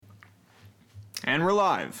And we're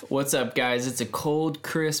live. What's up, guys? It's a cold,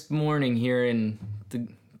 crisp morning here in the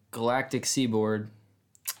galactic seaboard.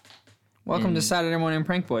 Welcome to Saturday Morning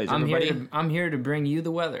Prank Boys, everybody. I'm here to bring you the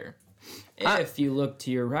weather. If you look to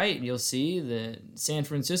your right, you'll see that San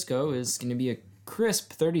Francisco is going to be a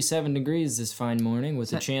crisp 37 degrees this fine morning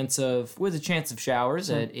with a chance of showers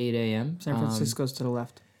at 8 a.m. San Francisco's to the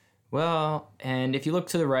left. Well, and if you look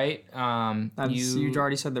to the right, you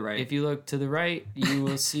already said the right. If you look to the right, you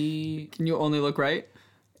will see. Can you only look right?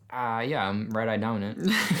 Yeah, I'm right eye down it.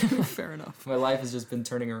 Fair enough. My life has just been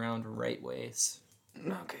turning around right ways.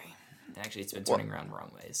 Okay. Actually, it's been turning around wrong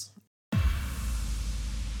ways.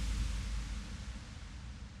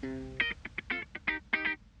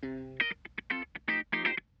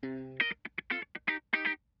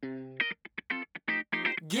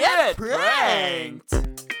 Get pranked!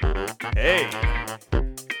 Hey!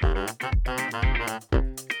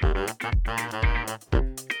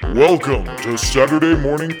 Welcome to Saturday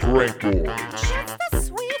Morning Prank Boys. That's the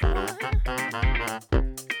sweet one.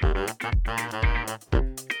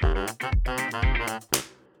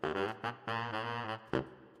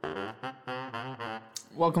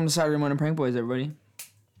 Welcome to Saturday Morning Prank Boys, everybody.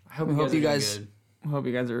 I hope you guys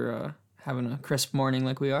are having a crisp morning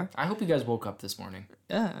like we are. I hope you guys woke up this morning.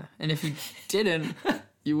 Yeah, and if you didn't,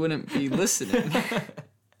 you wouldn't be listening.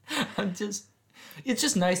 It's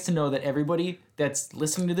just nice to know that everybody that's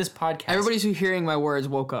listening to this podcast, Everybody's who hearing my words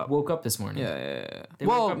woke up this morning. Yeah.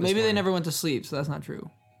 Well, maybe they never went to sleep, so that's not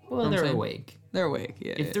true. Well, they're awake. They're awake,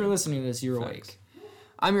 yeah. If they're listening to this, you're awake.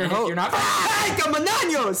 I'm your host. You're not. Ay,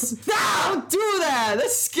 Camanaños! No, don't do that!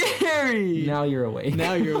 That's scary! Now you're awake.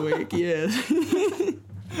 Now you're awake, yeah.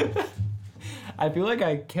 I feel like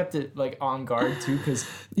I kept it on guard too, because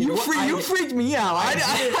you freaked me out.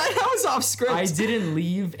 I was off script. I didn't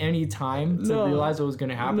leave any time to realize what was going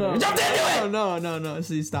to happen. No.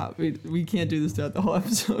 See, stop. We can't do this throughout the whole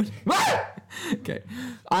episode. Okay.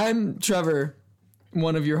 I'm Trevor,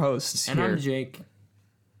 one of your hosts. And here. I'm Jake.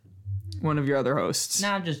 One of your other hosts.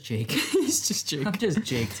 Nah, I'm just Jake. He's just Jake. I'm just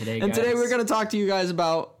Jake today, guys. And today we're going to talk to you guys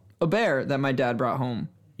about a bear that my dad brought home.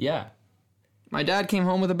 Yeah. My dad came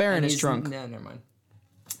home with a bear in his trunk. Nah, never mind.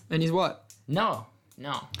 And he's what? No.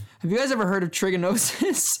 Have you guys ever heard of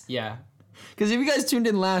trigonosis? Yeah. Because if you guys tuned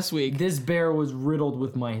in last week, This bear was riddled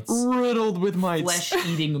with mites.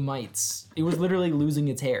 Flesh-eating mites. It was literally losing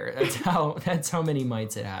its hair. That's how many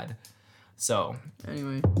mites it had. So,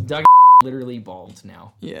 anyway, Doug literally bald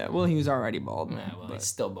now. Yeah, well, he was already bald. Yeah, well, he's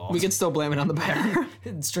still bald. We can still blame it on the bear.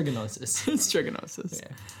 It's trigonosis. It's trigonosis.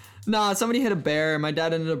 Yeah. Nah, somebody hit a bear. My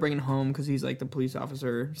dad ended up bringing it home because he's like the police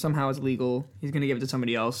officer. Somehow it's legal. He's going to give it to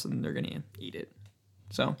somebody else and they're going to eat it.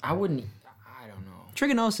 So. I don't know.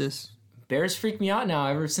 Trigonosis. Bears freak me out now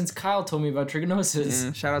ever since Kyle told me about trigonosis.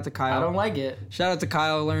 Yeah, shout out to Kyle. I don't like it. Shout out to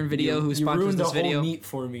Kyle Learn Video who sponsors this video. You ruined the whole meat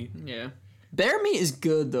for me. Yeah. Bear meat is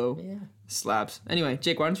good though. Yeah. Slaps. Anyway,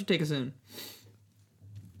 Jake, why don't you take us in?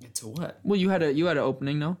 To what? Well, you had an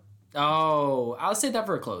opening, no? Oh, I'll save that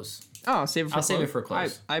for a close. Oh, I'll save it for a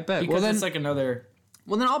close. I bet. Because it's like another.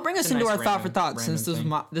 Well, then I'll bring us into our thought for thought since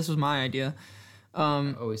this was my idea.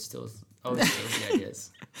 Always steals the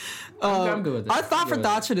ideas. I'm good with this. Our thought for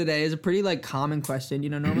thoughts for today is a pretty common question.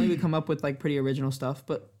 Normally we come up with pretty original stuff,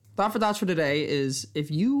 but thought for thoughts for today is if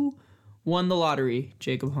you won the lottery,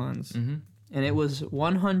 Jacob Hans, and it was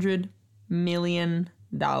 $100 million.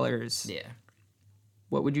 Yeah.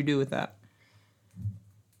 What would you do with that?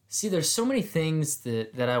 See, there's so many things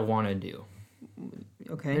that I want to do.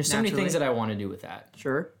 Okay. There's so many things that I want to do with that.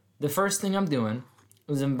 Sure. The first thing I'm doing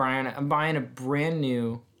is I'm buying a brand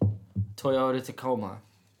new Toyota Tacoma,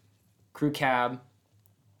 crew cab,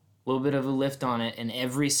 a little bit of a lift on it, and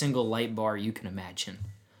every single light bar you can imagine.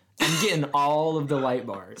 I'm getting all of the light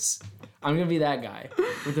bars. I'm gonna be that guy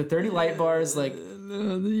with the 30 light bars.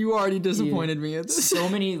 You already disappointed me at this. So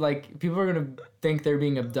many people are gonna think they're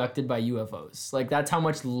being abducted by UFOs. That's how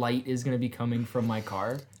much light is gonna be coming from my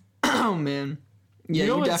car. Oh man. Yeah,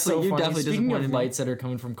 you definitely Speaking disappointed of me. lights that are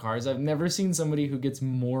coming from cars, I've never seen somebody who gets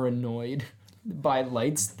more annoyed by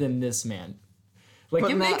lights than this man.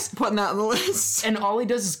 Putting that on the list. And all he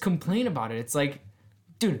does is complain about it. It's like,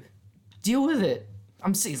 dude, deal with it.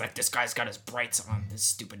 He's like, this guy's got his brights on. This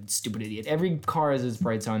stupid idiot. Every car has his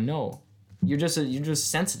brights on. No, you're just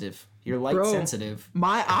sensitive. You're light sensitive.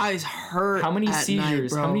 My eyes hurt. How many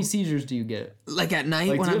seizures? How many seizures do you get? At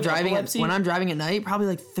night when I'm driving. When I'm driving at night,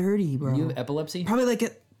 probably 30, bro. You have epilepsy? Probably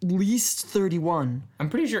at least 31. I'm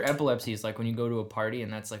pretty sure epilepsy is when you go to a party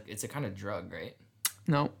and that's it's a kind of drug, right?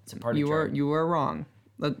 No, it's a party drug. You were wrong.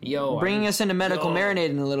 Bringing us into medical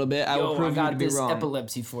marinating a little bit, I will prove you to be wrong. I got this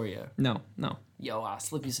epilepsy for you. No. Yo, I'll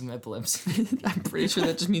slip you some epilepsy. I'm pretty sure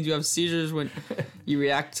that just means you have seizures when you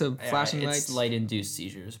react to flashing lights. It's light-induced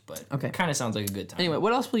seizures, but Okay. kind of sounds like a good time. Anyway,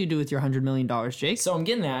 what else will you do with your $100 million, Jake? So I'm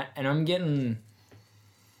getting that, and I'm getting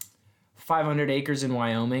 500 acres in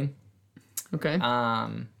Wyoming. Okay.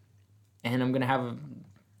 And I'm gonna have a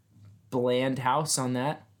bland house on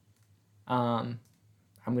that. I'm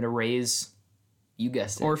gonna raise, you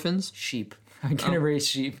guessed it, Orphans? sheep. I'm gonna raise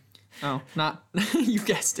sheep. Oh, not you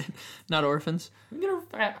guessed it. Not orphans. I'm gonna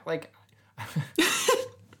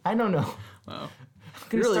I don't know. Wow.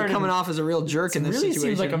 Gonna Really start coming off as a real jerk in It this really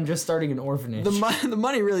situation. seems like I'm just starting an orphanage. the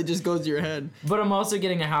money really just goes to your head. But I'm also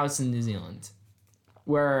getting a house in New Zealand,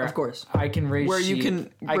 where Of course. I can raise Where sheep. you can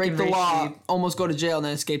I break the raise law, sheep. almost go to jail, and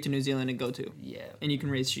then escape to New Zealand and go to. Yeah. And you can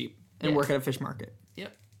raise sheep and Yeah. work at a fish market.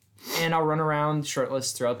 Yep. And I'll run around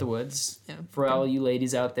shirtless throughout the woods. Yeah. For all you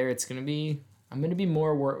ladies out there, I'm gonna be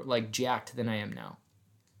more jacked than I am now.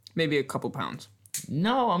 Maybe a couple pounds.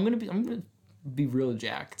 No, I'm gonna be real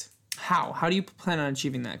jacked. How? How do you plan on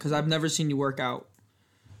achieving that? Because I've never seen you work out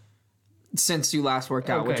since you last worked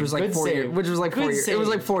out, Okay, which was like good 4 years. save. Which was like Good 4 years. It was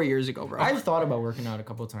save. like 4 years ago, bro. I've thought about working out a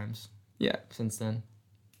couple times Yeah. since then.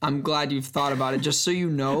 I'm glad you've thought about it. Just so you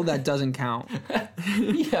know, that doesn't count.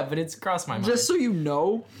 Yeah, but it's crossed my mind. Just so you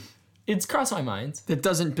know, It's crossed my mind. it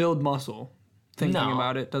doesn't build muscle. Thinking No.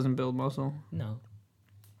 about it doesn't build muscle. No.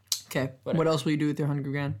 Okay. Whatever. What else will you do with your 100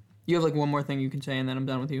 grand? You have like one more thing you can say, and then I'm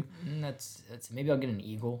done with you. That's maybe I'll get an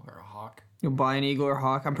eagle or a hawk. You'll buy an eagle or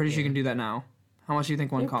hawk. I'm pretty sure you can do that now. How much do you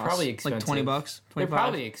think one They're costs? probably Like expensive. 20 bucks? They're 25?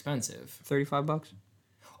 probably expensive. 35 bucks?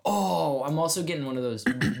 Oh, I'm also getting one of those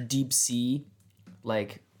deep sea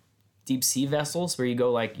vessels where you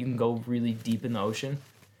can go really deep in the ocean.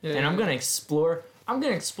 Yeah, And I'm gonna explore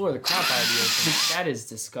the crap out of the ocean. That is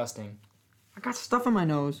disgusting. I got stuff in my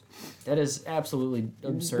nose. That is absolutely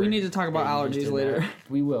absurd. We need to talk about that you just allergies did later. that.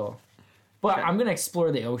 We will. But Okay. I'm gonna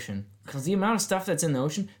explore the ocean. Because the amount of stuff that's in the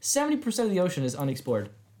ocean, 70% of the ocean is unexplored.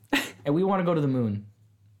 And we want to go to the moon.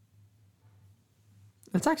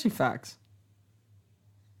 That's actually facts.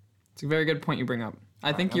 It's a very good point you bring up.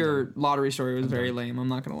 I think your lottery story was very lame. I'm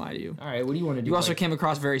not going to lie to you. Alright, what do you want to do? You also came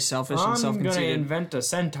across very selfish and I'm gonna self-conceited. invent a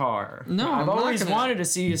centaur. No, I've I'm not always gonna- wanted to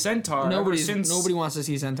see a centaur. Nobody wants to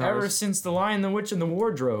see Ever centaurs. since The Lion, the Witch, and the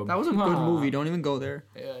Wardrobe. That was a good movie. Don't even go there.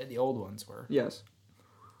 The old ones were. Yes.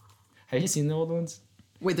 Have you seen the old ones?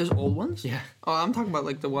 Wait, there's old ones? Yeah. Oh, I'm talking about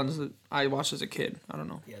like the ones that I watched as a kid. I don't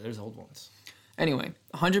know. Yeah, there's old ones. Anyway,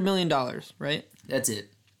 $100 million, right? That's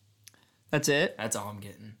it. That's it? That's all I'm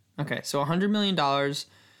getting. Okay, so $100 million.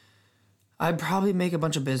 I'd probably make a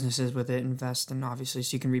bunch of businesses with it, invest, and obviously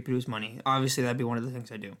so you can reproduce money. Obviously, that'd be one of the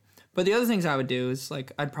things I do. But the other things I would do is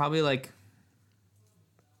like I'd probably like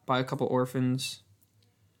buy a couple orphans.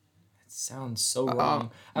 Sounds so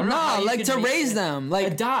wrong. I don't know No, how you like could to make raise it- them, like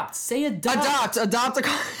Adopt. Say adopt. adopt a.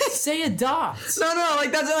 Say adopt. No,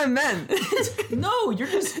 like that's what I meant. No, you're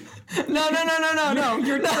just No.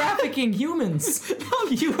 you're trafficking humans.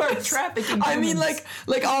 You are trafficking humans. I mean, like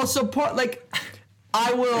I'll support, like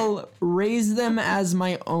I will raise them as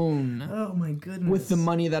my own oh my goodness. with the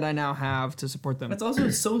money that I now have to support them. That's also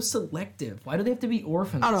so selective. Why do they have to be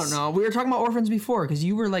orphans? I don't know. We were talking about orphans before because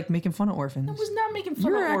you were like making fun of orphans. I was not making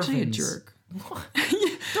fun You're of actually orphans. a jerk.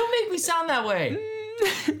 Don't make me sound that way.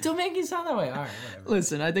 Don't make me sound that way. All right, whatever.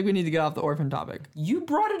 Listen, I think we need to get off the orphan topic. You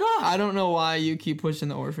brought it up. I don't know why you keep pushing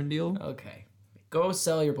the orphan deal. Okay. Go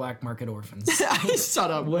sell your black market orphans.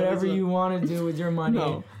 Shut up. Whatever you want to do with your money.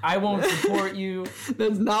 No. I won't support you.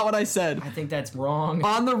 That's not what I said. I think that's wrong.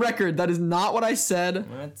 On the record, that is not what I said.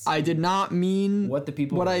 That's I did not mean what the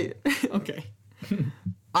people what heard. okay.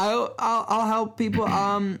 I'll help people.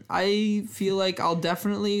 I feel like I'll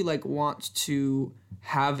definitely like want to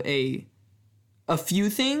have a few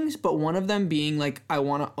things, but one of them being like I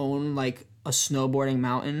want to own like a snowboarding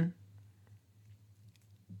mountain,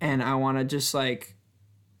 and I want to just like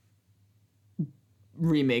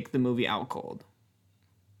remake the movie Out Cold,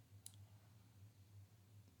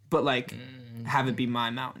 but like have it be my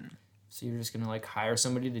mountain. So you're just gonna like hire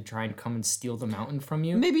somebody to try and come and steal the mountain from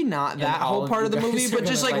you? Maybe not that all whole of part you of the guys movie, are but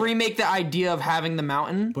just gonna, like like- remake the idea of having the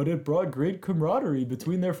mountain. But it brought great camaraderie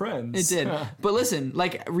between their friends. It did. But listen,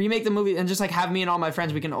 like remake the movie and just like have me and all my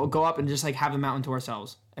friends, we can all go up and just like have the mountain to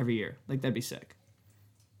ourselves every year. Like that'd be sick.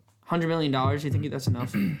 $100 million, you think that's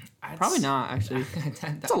enough? Probably not, actually.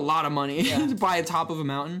 That's a lot of money to buy a top of a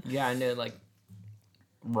mountain. Yeah, and to like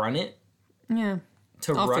run it. Yeah.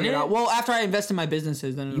 To I'll run figure it it out. Well, after I invest in my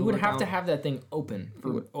businesses, then you would have to have that thing open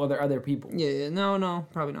for other people. Yeah, no,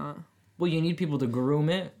 probably not. Well, you need people to groom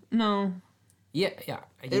it. No. Yeah.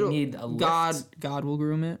 You need a lift. God will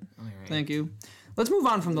groom it. All right. Thank you. Let's move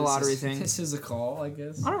on from the lottery thing. This is a call, I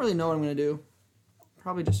guess. I don't really know what I'm going to do.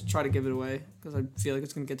 Probably just try to give it away because I feel like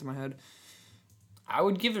it's gonna get to my head. I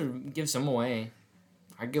would give some away.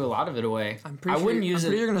 I'd give a lot of it away. I'm pretty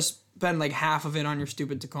sure you're gonna spend like half of it on your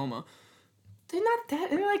stupid Tacoma. They're not that.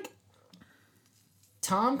 They're like.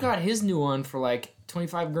 Tom got his new one for like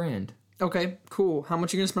 25 grand. Okay, cool. How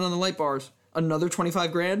much are you gonna spend on the light bars? Another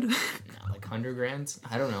 25 grand? No, like 100 grand?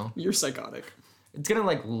 I don't know. You're psychotic. It's gonna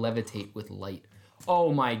like levitate with light.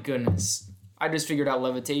 Oh my goodness. I just figured out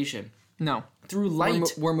levitation. No. Through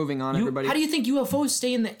light. We're moving on, everybody. How do you think UFOs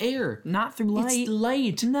stay in the air? Not through light. It's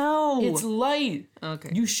light. No. It's light.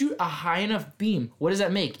 Okay. You shoot a high enough beam. What does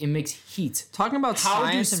that make? It makes heat. Talking about How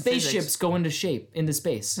do science and spaceships physics. go into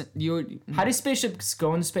space? How do spaceships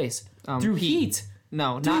go into space? Through heat.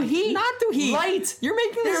 No, Through heat. Not through heat. Light. You're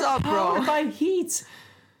making this up, Powered bro. by heat.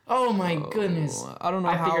 Oh my goodness. I don't know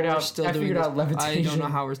how we're still doing figured this. out levitation. I don't know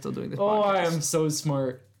how we're still doing this Oh, podcast. I am so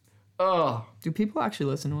smart. Oh. Do people actually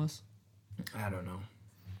listen to us? I don't know.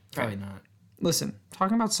 Probably not. Listen,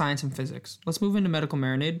 talking about science and physics. Let's move into medical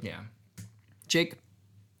marinade. Yeah. Jake,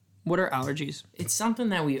 what are allergies? It's something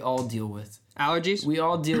that we all deal with. Allergies? We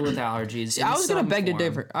all deal with allergies. I was going to beg to form.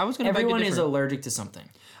 differ. Everyone is allergic to something.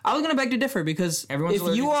 I was going to beg to differ because Everyone's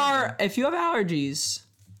allergic to something. if you have allergies,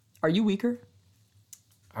 are you weaker?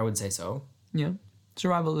 I would say so. Yeah.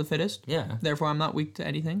 Survival of the fittest. Yeah. Therefore, I'm not weak to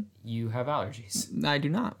anything. You have allergies. I do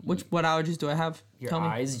not. What allergies do I have? Your Tell me.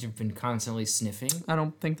 eyes, you've been constantly sniffing. I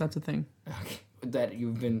don't think that's a thing. Okay. That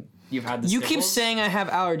you've had the You keep sniffles? saying I have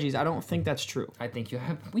allergies. I don't think that's true. I think you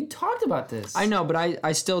have. We talked about this. I know, but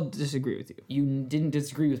I still disagree with you. You didn't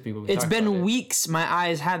disagree with me. But we It's talked about been it. weeks my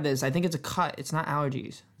eyes had this. I think it's a cut. It's not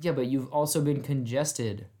allergies. Yeah, but you've also been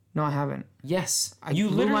congested. No, I haven't. Yes. I You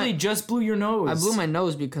blew literally my- just blew your nose. I blew my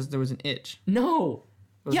nose because there was an itch. No.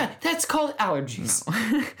 Yeah, that's called allergies.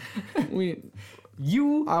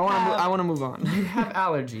 I want to move on. You have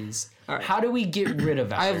allergies. right. How do we get rid of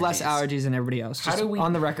allergies? I have less allergies than everybody else. How Just do we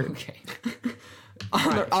on the record? Okay.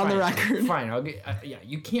 on the record. Fine. I'll get. Yeah,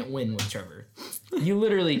 you can't win with Trevor. You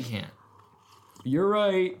literally can't. You're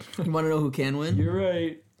right. You want to know who can win? You're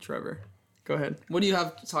right. Trevor. Go ahead. What do you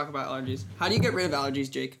have to talk about allergies? How do you get rid of allergies,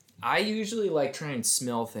 Jake? I usually like try and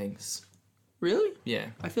smell things. Really? Yeah.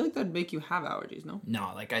 I feel like that'd make you have allergies, no?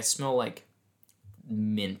 No, like I smell like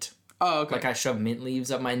mint. Oh, okay. Like I shove mint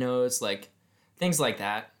leaves up my nose, like things like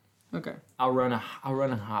that. Okay. I'll run a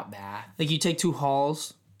hot bath. Like you take 2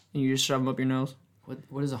 halls and you just shove them up your nose.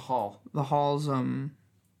 What is a hall? The halls,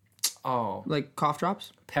 Oh, like cough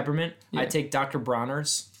drops. peppermint. I take Dr.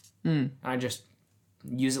 Bronner's. And I just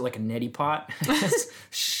use it like a neti pot. Just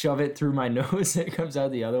shove it through my nose and it comes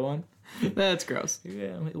out the other one. That's gross.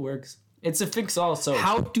 Yeah, it works. It's a fix-all soap.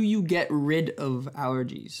 How do you get rid of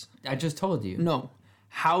allergies? I just told you. No.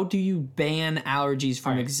 How do you ban allergies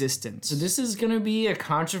from existence? So this is going to be a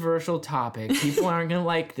controversial topic. People aren't going to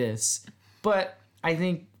like this. But I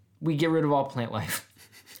think we get rid of all plant life.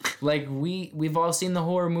 Like we've all seen the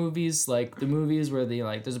horror movies, like the movies where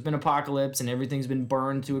there's been apocalypse and everything's been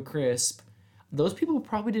burned to a crisp. Those people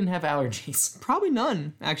probably didn't have allergies. Probably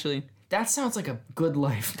none, actually. That sounds like a good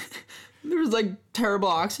life. There's like terrible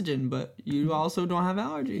oxygen, but you also don't have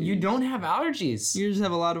allergies. You don't have allergies. You just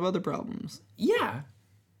have a lot of other problems. Yeah.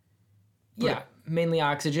 Yeah, mainly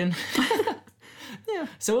oxygen. Yeah.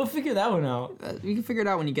 So we'll figure that one out. You can figure it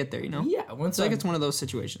out when you get there, you know? Yeah, once It's like it's one of those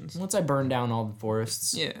situations. once I burn down all the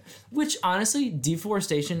forests. Yeah. Which honestly,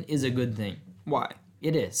 deforestation is a good thing. Why?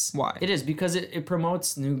 It is. Why? It is because it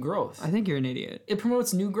promotes new growth. I think you're an idiot. It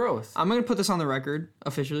promotes new growth. I'm going to put this on the record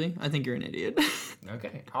officially. I think you're an idiot.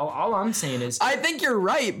 Okay. All I'm saying is I think you're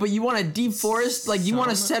right, but you want to deforest, like you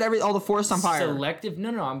want to set all the forests on fire. selective.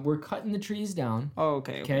 No. We're cutting the trees down. Oh,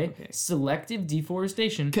 okay. Okay. Selective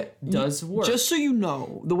deforestation does work. Just so you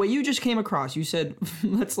know, the way you just came across, you said,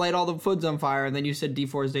 let's light all the woods on fire, and then you said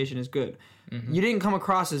deforestation is good. Mm-hmm. You didn't come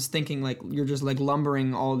across as thinking like you're just like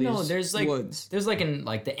lumbering all these there's woods. There's like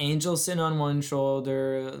the angel sitting on one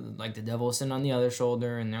shoulder, like the devil sitting on the other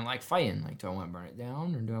shoulder, and they're like fighting. Like, do I want to burn it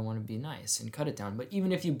down or do I want to be nice and cut it down? But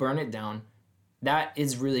even if you burn it down, that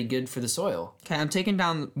is really good for the soil. Okay, I'm taking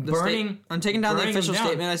down the I'm taking down the burning official them down.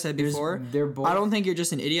 statement I said before. They're both. I don't think you're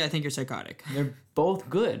just an idiot. I think you're psychotic. They're both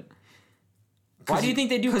good. Why do you think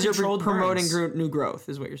they do Because you're controlled promoting burns? new growth,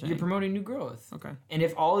 is what you're saying. You're promoting new growth. Okay. And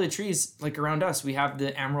if all the trees, like around us, we have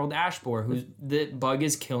the emerald ash borer, the bug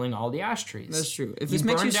is killing all the ash trees. That's true. If You this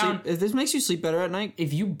makes burn you down- sleep, if this makes you sleep better at night,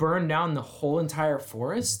 If you burn down the whole entire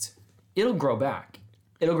forest, it'll grow back.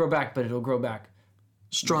 It'll grow back, but it'll grow back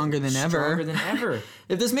stronger than stronger ever. than ever.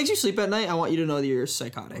 If this makes you sleep at night, I want you to know that you're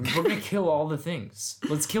psychotic. We're gonna kill all the things.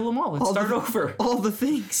 Let's kill them all. Let's All start the- over. All the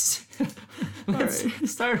things.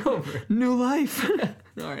 Let's start over. New life.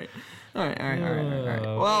 All right. All right.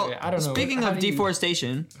 Well, I don't know. speaking How of do you-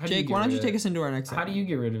 deforestation, how do you Jake, get why don't rid you of take it? us into our next How segment? do you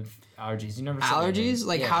get rid of allergies? You never said Allergies? anything.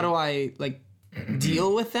 Like, Yeah. how do I, like,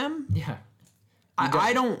 deal with them? Yeah.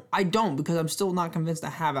 I don't because I'm still not convinced I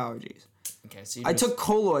have allergies. Okay, so I took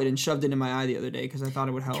colloid and shoved it in my eye the other day because I thought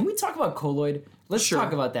it would help. Can we talk about colloid? Let's Sure.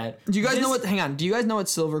 talk about that. Do you guys This- know what? Hang on. Do you guys know what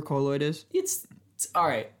silver colloid is? It's all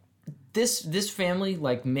right. This family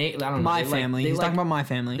like I don't know. My they, family. Like, He's they, talking about my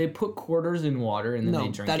family. They put quarters in water and then they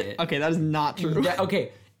drink it. Okay, that is not true.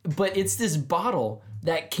 Okay, but it's this bottle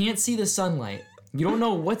that can't see the sunlight. You don't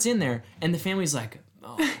know what's in there, and the family's like,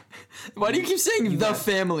 "Oh, Why do you keep saying the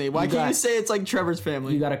family? Why can't you say it's like Trevor's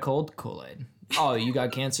family? you got a cold? Colloid. Oh, you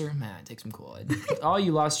got cancer? Man, take some colloid. Oh,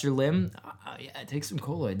 you lost your limb? Yeah, take some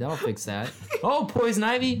colloid. That'll fix that. Oh, poison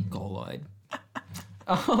ivy? Colloid.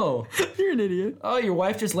 Oh, You're an idiot. oh, your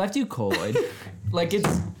wife just left you? Colloid. Like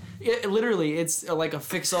literally, it's like a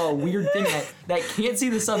fix-all weird thing that can't see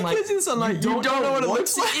the sunlight. Can't see the sunlight. You don't know what it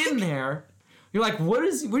what's looks like. in there. You're like, what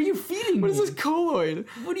are you feeding me? What is this colloid?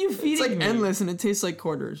 What are you feeding It's like me? endless and it tastes like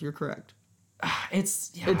quarters. You're correct.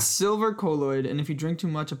 It's It's silver colloid, and if you drink too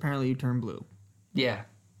much, apparently you turn blue. yeah.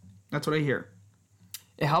 That's what I hear.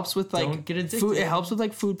 It helps with like Don't get addicted. food. It helps with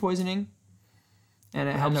like food poisoning, and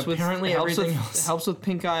it helps with apparently it helps everything with, else. It helps with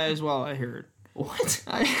pink eye as well. I heard. What?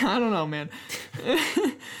 I don't know, man.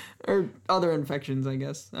 Or other infections, I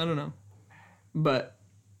guess. I don't know, but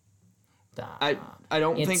I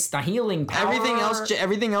don't It's think the healing power.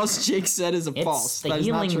 everything else Jake said is It's false. the That is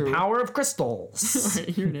not healing true. power of crystals.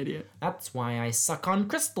 You're an idiot. That's why I suck on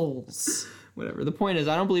crystals. Whatever. The point is,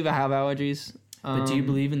 I don't believe I have allergies. But do you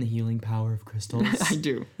believe in the healing power of crystals? I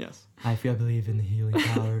do. Yes. I believe in the healing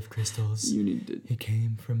power of crystals. You need to. It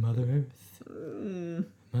came from Mother Earth.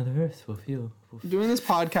 Mother Earth will feel. Doing this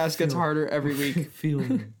podcast gets harder every week. Feel.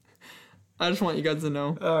 I just want you guys to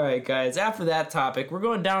know. All right, guys. After that topic, we're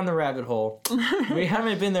going down the rabbit hole. We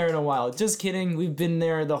haven't been there in a while. Just kidding. We've been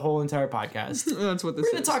there the whole entire podcast. That's what this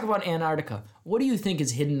We're going is. to talk about Antarctica. What do you think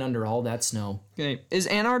is hidden under all that snow? Okay. Is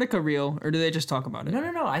Antarctica real, or do they just talk about it?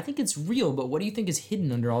 No. I think it's real, but what do you think is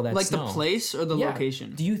hidden under all that Like snow? the place or the Yeah.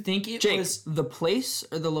 location? Do you think it Jake, was the place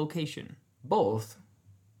or the location? both?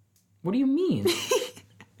 What do you mean?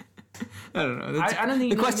 I don't know. I don't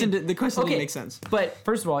think the question. mean- The question Okay. didn't make sense. But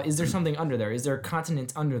first of all, is there something under there? Is there a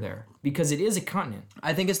continent under there? Because it is a continent.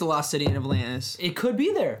 I think it's the lost city in Atlantis. It could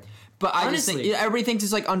be there. But I just think Honestly. everybody thinks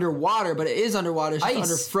it's like underwater, but it is underwater. It's just Ice.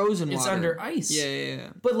 under frozen water. It's under ice. Yeah.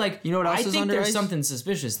 But like, You know what else I is think under there's ice? something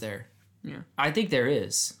suspicious there. Yeah. I think there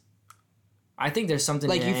is. I think there's something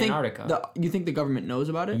Like in you think Antarctica. you think the government knows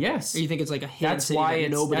about it? Yes. Or you think it's like a hidden That's city why that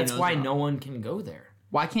it's nobody that's knows why about? no one can go there.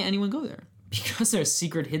 Why can't anyone go there? Because there's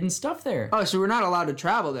secret hidden stuff there. Oh, so we're not allowed to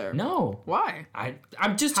travel there? No. Why?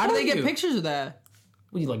 I'm just How do they telling get you. pictures of that?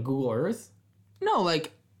 What, you like Google Earth? No,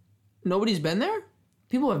 like nobody's been there.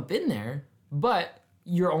 People have been there, but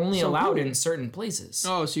you're only So allowed who? in certain places.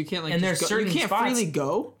 Oh, so you can't like And just there's go, you certain can't spots- freely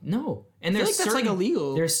go. No. And feel there's like that's, like, certain,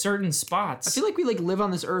 illegal. There's certain spots. I feel like we like live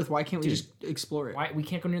on this earth. Why can't we Dude. just explore it? Why we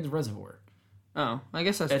can't go near the reservoir. Oh, I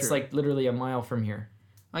guess that's That's true. like literally a mile from here.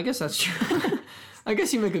 I guess that's true. I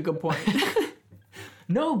guess you make a good point.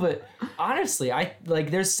 No, but honestly, I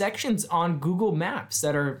like there's sections on Google Maps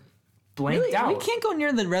that are blanked Really? out. We can't go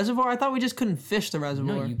near the reservoir. I thought we just couldn't fish the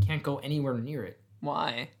reservoir. No, you can't go anywhere near it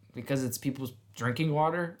Why? because it's people's drinking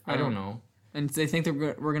water. I don't know. And they think that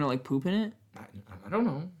we're gonna like poop in it? I don't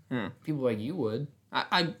know. Yeah. People like you would.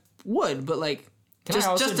 I would, but like Can I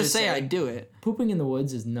also just to just say say- I'd do it. Pooping in the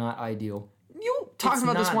woods is not ideal. You talked It's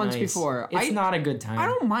about this not once nice. before. It's not a good time. I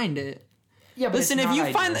don't mind it. Yeah, but Listen, it's if not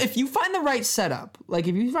you find ideal. the right setup, like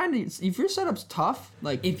if your setup's tough,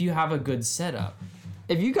 like if you have a good setup,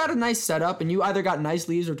 if you got a nice setup and you either got nice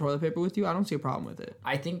leaves or toilet paper with you, I don't see a problem with it.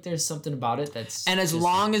 I think there's something about it that's And as just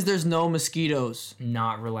long as there's no mosquitoes,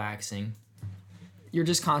 not relaxing. you're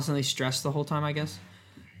just constantly stressed the whole time, I guess.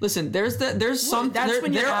 Listen, there's some that's there,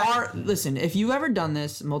 when you're there at- are listen, if you've ever done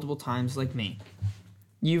this multiple times like me,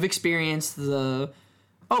 you've experienced the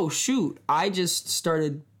oh shoot, I just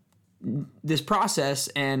started this process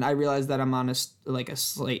and I realized that I'm on a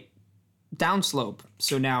slight downslope.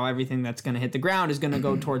 So now everything that's going to hit the ground is going to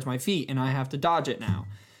go towards my feet and I have to dodge it now.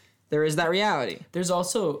 There is that reality. There's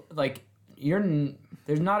also like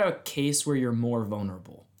there's not a case where you're more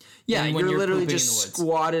vulnerable. Yeah, than when you're literally pooping in just the woods.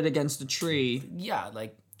 squatted against a tree Yeah,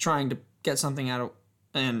 like trying to get something out of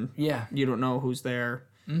and yeah, you don't know who's there,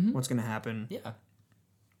 what's going to happen. yeah.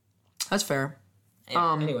 That's fair.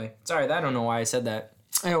 Anyway, sorry, I don't know why I said that.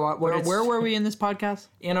 Hey, where were we in this podcast?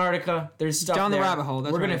 Antarctica, there's stuff Down the there. rabbit hole,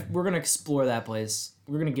 that's right. We're gonna explore that place.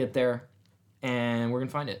 We're gonna get there, and we're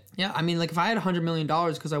gonna find it. Yeah, I mean, like if I had $100 million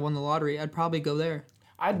because I won the lottery, I'd probably go there.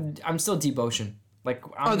 I'm still deep ocean. Like,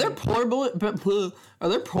 Are there polar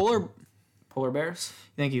bears?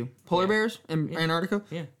 Thank you. Polar bears in Antarctica?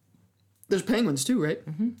 Yeah. There's penguins too, right?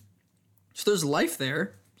 Mm-hmm. So there's life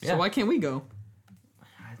there. So Yeah. why can't we go?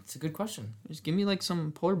 It's a good question. Just give me like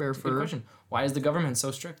some polar bear Good fur. question. Why is the government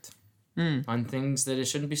so strict on things that it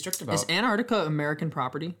shouldn't be strict about? Is Antarctica American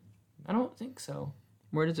property? I don't think so.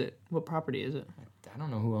 Where is it? What property is it? I don't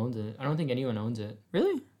know who owns it. I don't think anyone owns it.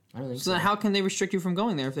 Really? I don't think So so. then how can they restrict you from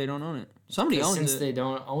going there if they don't own it? Somebody owns Since it. they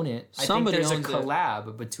don't own it, Somebody I think owns it. there's a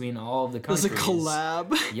collab between all of the countries. There's a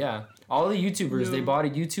collab. Yeah. All the YouTubers, they bought a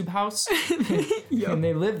YouTube house and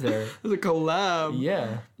they live there. There's a collab.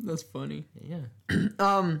 Yeah. That's funny. Yeah.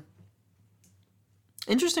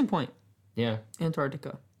 Interesting point. Yeah.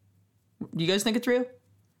 Antarctica. Do you guys think it's real?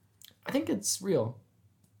 I think it's real.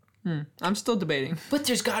 I'm still debating. But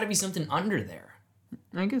there's got to be something under there.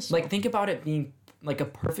 I guess so. Like, think about it being like a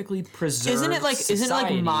perfectly preserved Isn't it like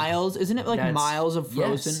society miles? Isn't it like that's- miles of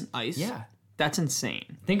frozen yes. ice? Yeah. That's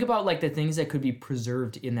insane. Think about like the things that could be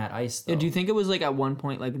preserved in that ice, though. Yeah, do you think it was like at one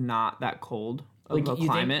point like not that cold of like a you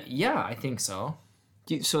climate? Think, yeah, I think so.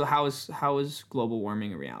 So how is global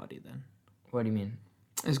warming a reality then? What do you mean?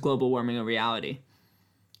 Is global warming a reality?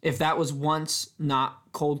 If that was once not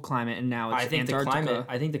cold climate and now it's I think Antarctica.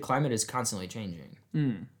 I think the climate is constantly changing.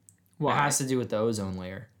 Why? It has to do with the ozone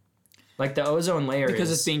layer. Like the ozone layer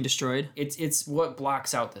because is, it's being destroyed. it's what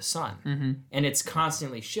blocks out the sun, and it's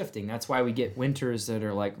constantly shifting. That's why we get winters that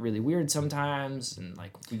are like really weird sometimes, and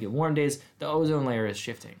like we get warm days. The ozone layer is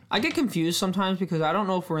shifting. I get confused sometimes because I don't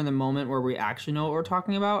know if we're in the moment where we actually know what we're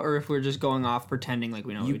talking about or if we're just going off pretending like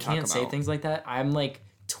we know what You we talk can't about. say things like that. I'm like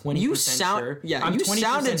 20% You sure. Yeah, I'm you 20%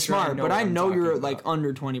 sounded sure smart, but what I I'm know you're talking like about.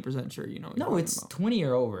 under 20% sure you know what you're No, talking it's about. 20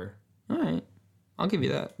 or over. All right. I'll give you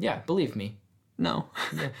that. Yeah, believe me. No.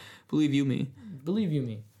 Believe you me. Believe you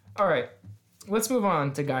me. All right, let's move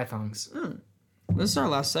on to guy thongs. This is our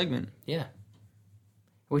last segment. Yeah.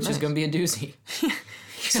 Which Nice. is going to be a doozy.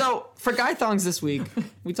 So, for guy thongs this week,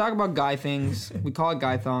 we talk about guy things. We call it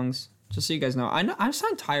guy thongs. Just so you guys know. I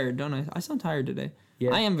sound tired, don't I? I sound tired today.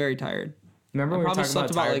 Yeah. I am very tired. Remember when we were probably talking about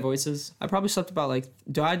slept about, tired like- voices? I probably slept about like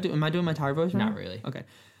am I doing my tired voice right Not now? really. Okay.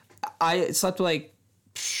 I slept like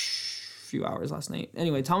few hours last night.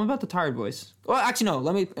 Anyway, tell me about the tired voice. Well, actually no,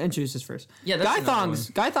 let me introduce this first. Yeah, that's Guy another thongs.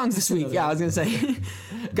 one. Guy thongs this week. Yeah, I was going to say.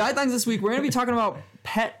 Guy thongs this week. We're going to be talking about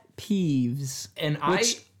pet peeves. And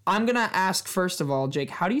which I'm going to ask first of all, Jake,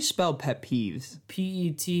 how do you spell pet peeves?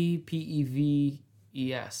 PETPEVES.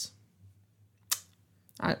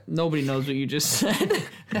 Nobody knows what you just said.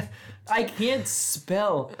 I can't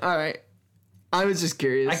spell. All right. I was just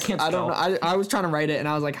curious. I can't I don't know. spell. I was trying to write it, and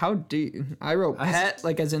I was like, "How do you? I wrote pet,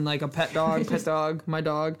 like as in like a pet dog, my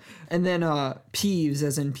dog, and then peeves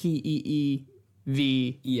as in PEEVES.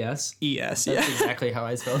 ES. Yes, That's yeah. exactly how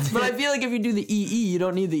I spelled it. But I feel like if you do the EE, you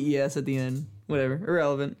don't need the ES at the end. Whatever,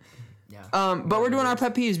 irrelevant. Yeah. But we're doing our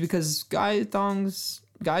pet peeves because guys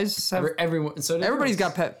have Everyone. So everybody's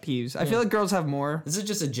got pet peeves. I feel like girls have more. This is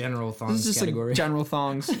just a general thongs This is just category. a general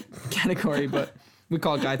thongs category, but we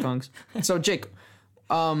call it guy thongs. So Jake,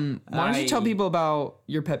 why don't you tell people about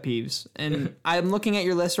your pet peeves? And I'm looking at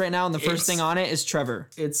your list right now, and the first thing on it is Trevor.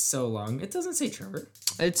 It's so long. It doesn't say Trevor.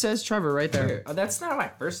 It says Trevor right there. Oh, that's not my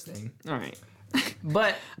first thing. All right.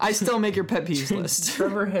 But I still make your pet peeves list.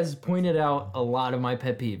 Trevor has pointed out a lot of my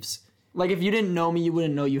pet peeves. Like if you didn't know me, you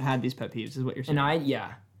wouldn't know you had these pet peeves. Is what you're saying? And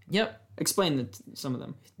yep. Explain some of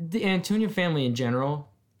them. The Antonia family in general,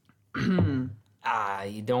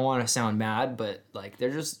 you don't want to sound mad, but like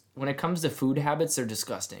they're just, when it comes to food habits, they're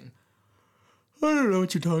disgusting. I don't know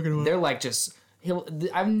what you're talking about. They're like just,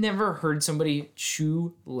 I've never heard somebody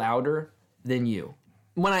chew louder than you.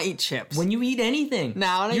 When I eat chips. When you eat anything.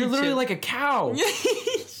 No, when I you're eat literally chips. like a cow.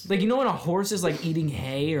 Like, you know when a horse is like eating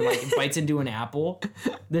hay or like bites into an apple?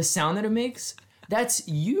 The sound that it makes? That's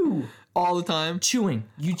you. All the time. Chewing.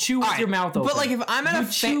 You chew with your mouth open. But like if I'm at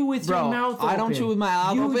you chew with your mouth open. I don't chew with my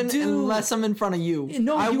mouth You open do. unless I'm in front of you.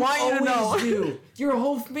 No, I want you to know. always do. Your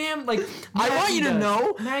whole fam, like I want you to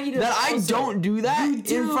know Maggie does that I also. don't do that You in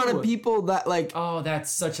do. front of people that like. Oh,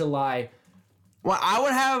 that's such a lie. Well, I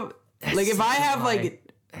would have like if such I a have lie.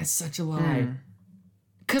 like. That's such a lie.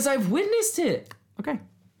 Cause I've witnessed it. Okay.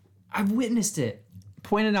 I've witnessed it.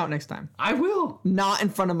 Point it out next time. I will. Not in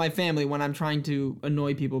front of my family when I'm trying to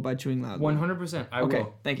annoy people by chewing loudly. 100%. I Okay.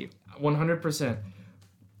 will. Thank you. 100%.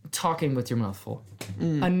 Talking with your mouth full.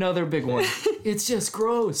 Another big one. It's just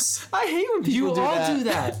gross. I hate when people You all do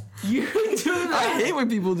that. You do that. I hate when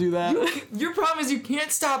people do that. Your problem is you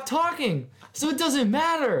can't stop talking, so it doesn't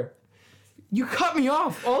matter. You cut me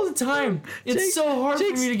off all the time. It's Jake- so hard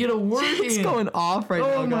Jake's- for me to get a word Jake's in. going off right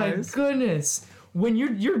Oh now, my guys. goodness. when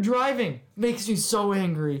you're driving makes me so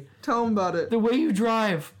angry. Tell him about it. The way you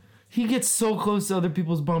drive, he gets so close to other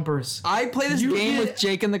people's bumpers. I play this game with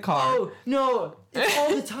Jake in the car. Oh no, it's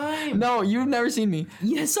all the time. No, you've never seen me.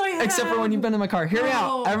 Yes, I have. Except for when you've been in my car. Hear me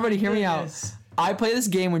out. Everybody hear me out. I play this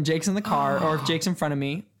game when Jake's in the car or if Jake's in front of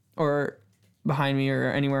me or behind me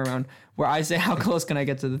or anywhere around where I say how close can I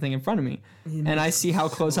get to the thing in front of me. And I see how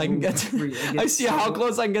close I can get to how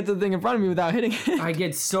close I can get to the thing in front of me without hitting it. I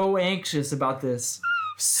get so anxious about this.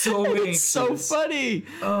 So anxious. It's so funny.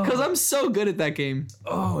 Because I'm so good at that game.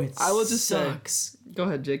 Oh, it I will just sucks. say. Go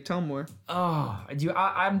ahead, Jake. Tell more. Oh,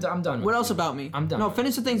 I'm done. What else about me? I'm done. No,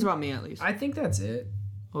 finish the things about me at least. I think that's it.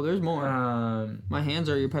 Oh, there's more. My hands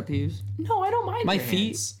are your pet peeves. No, I don't mind My your feet?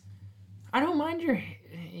 hands. I don't mind your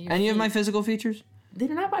Any of my physical features? They're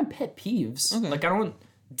not my pet peeves. Okay. Like, I don't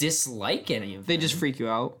dislike any of them. They just freak you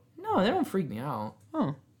out. No, they don't freak me out.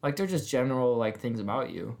 Oh. Like, they're just general, like, things about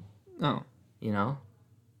you. Oh. You know?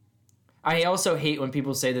 I also hate when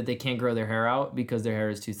people say that they can't grow their hair out because their hair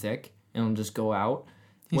is too thick and it'll just go out.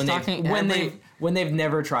 When they've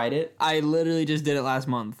never tried it. I literally just did it last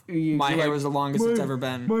month. My hair was the longest it's ever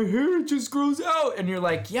been. My hair just grows out. And you're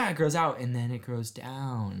like, yeah, it grows out. And then it grows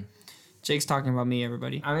down. Jake's talking about me,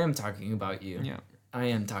 everybody. I am talking about you. Yeah. I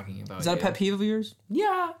am talking about you. Is that a pet peeve of yours?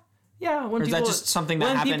 Yeah. Yeah. Or is that just something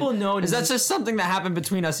that happened? People notice, is that just something that happened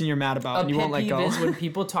between us and you're mad about and you won't let go? A pet peeve is when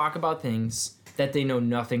people talk about things that they know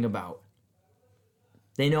nothing about.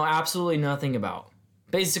 They know absolutely nothing about.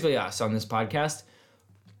 Basically us on this podcast.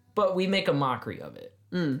 But we make a mockery of it.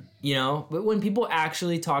 You know? But when people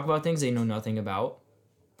actually talk about things they know nothing about,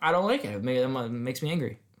 I don't like it. It makes me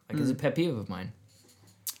angry. Like, it's a pet peeve of mine.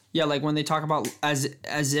 Yeah, like when they talk about as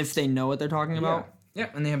if they know what they're talking about. Yeah,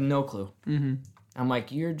 and they have no clue. Mm-hmm. I'm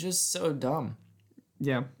like, you're just so dumb.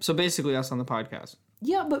 Yeah, so basically us on the podcast.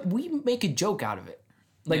 Yeah, but we make a joke out of it.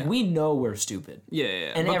 Like, we know we're stupid. Yeah.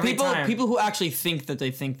 And but people who actually think that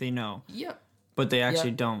they know. Yeah. But they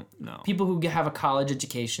actually don't know. People who have a college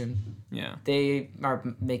education. Yeah. They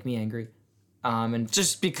make me angry. And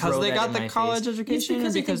just because they got the college education?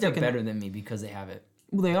 It's because they're better than me because they have it.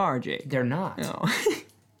 Well, they are, Jake. They're not. No.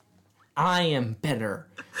 I am better.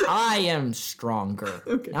 I am stronger.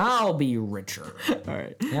 Okay. I'll be richer. All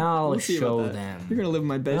right. I'll show them. You're going to live in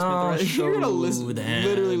my basement. You're going to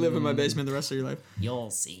literally live in my basement the rest of your life.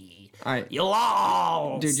 You'll see. All right. You'll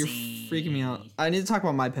all Dude, see. you're freaking me out. I need to talk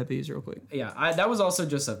about my pet peeves real quick. Yeah, that was also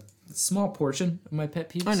just a small portion of my pet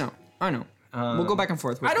peeves. I know. We'll go back and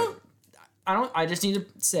forth. I just need to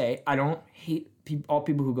say, I don't hate all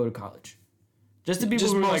people who go to college. Just the people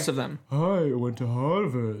who are most of them. I went to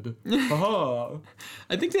Harvard.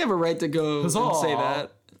 I think they have a right to go and say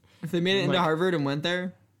that. If they made it into Harvard and went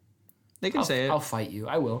there, they can say it. I'll fight you.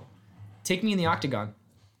 I will. Take me in the octagon.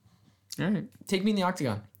 All right. Take me in the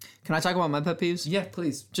octagon. Can I talk about my pet peeves? Yeah,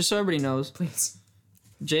 please. Just so everybody knows. Please.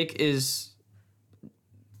 Jake is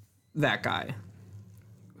that guy.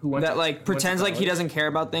 Who went that like pretends like he doesn't care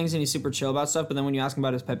about things and he's super chill about stuff, but then when you ask him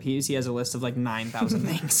about his pet peeves, he has a list of like 9,000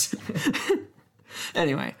 things.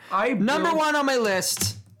 Anyway, number one on my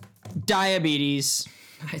list, diabetes.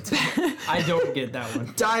 I don't get that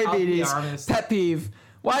one. Diabetes, I'll be honest. pet peeve.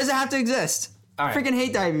 Why does it have to exist? Right. Freaking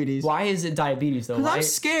hate diabetes. Why is it diabetes though? Because I'm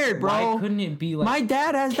scared, bro. Why couldn't it be like my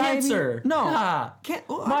dad has cancer? Diabetes.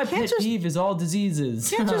 No, my pet peeve is all diseases.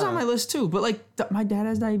 Cancer's on my list too, but like my dad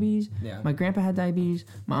has diabetes. Yeah. My grandpa had diabetes.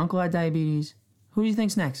 My uncle had diabetes. Who do you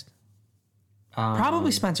think's next?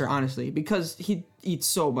 Probably Spencer, honestly, because he eats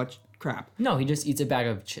so much crap. No, he just eats a bag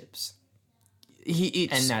of chips. He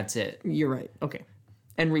eats, and that's it. You're right. Okay,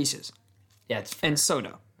 and Reese's. Yeah, it's fair. And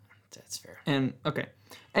soda. That's fair. And okay,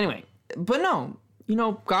 anyway, but no, you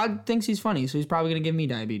know, God thinks he's funny, so he's probably gonna give me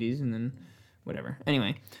diabetes, and then whatever.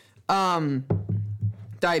 Anyway,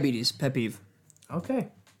 diabetes, pet peeve. Okay.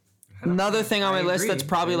 Another thing on my list that's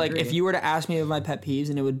probably like, if you were to ask me of my pet peeves,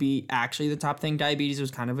 and it would be actually the top thing, diabetes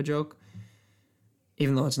was kind of a joke.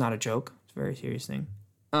 Even though it's not a joke, it's a very serious thing.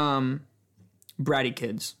 Bratty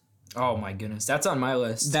kids. Oh my goodness, that's on my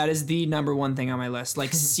list. That is the number one thing on my list.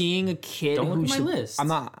 Like seeing a kid. Don't look at my list. I'm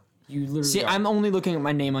not. You literally. See, I'm only looking at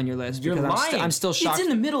my name on your list You're because lying. I'm still shocked. It's in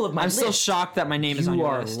the middle of my list. I'm still shocked that my name is on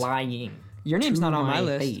your list. You are lying. Your name's not on my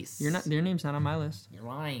list. Face. Your name's not on my list. You're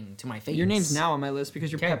lying to my face. Your name's now on my list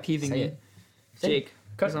because you're pet peeving me. Jake.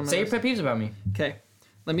 Say your pet peeves about me. Okay.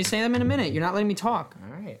 Let me say them in a minute. You're not letting me talk.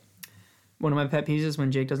 All right. One of my pet peeves is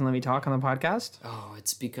when Jake doesn't let me talk on the podcast. Oh,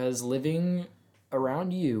 it's because living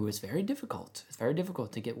around you is very difficult. It's very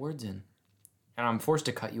difficult to get words in. And I'm forced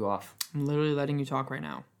to cut you off. I'm literally letting you talk right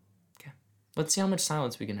now. Okay. Let's see how much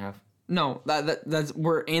silence we can have. No, that's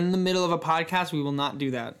we're in the middle of a podcast. We will not do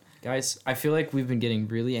that. Guys, I feel like we've been getting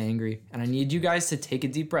really angry, and I need you guys to take a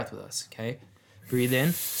deep breath with us, okay? Breathe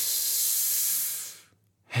in.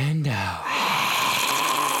 And out.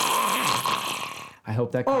 I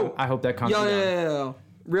hope that calms you down. Yo.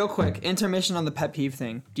 Real quick, intermission on the pet peeve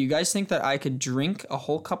thing. Do you guys think that I could drink a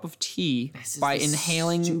whole cup of tea by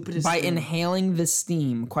inhaling the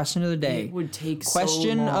steam? Question of the day. It would take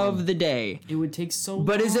Question so long. of the day. It would take so long.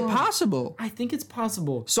 But is it possible? I think it's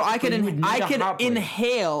possible. So I could But you would need a hot plate.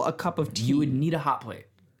 inhale a cup of tea. You would need a hot plate.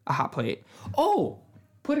 a hot plate. Oh,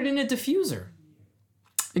 put it in a diffuser.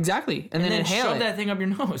 Exactly. And then inhale shove it. that thing up your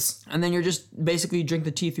nose. And then you're just basically drink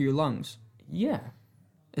the tea through your lungs. Yeah.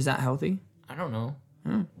 Is that healthy? I don't know.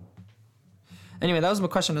 Anyway, that was my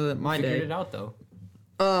question of my Figured day. it out though.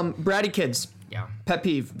 Bratty kids. Yeah. Pet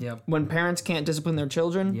peeve. Yep. When parents can't discipline their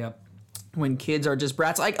children. Yep. When kids are just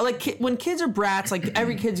brats. When kids are brats, like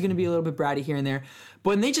every kid's gonna be a little bit bratty here and there. But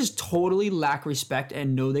when they just totally lack respect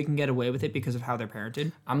and know they can get away with it because of how they're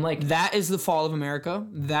parented. I'm like, That is the fall of America.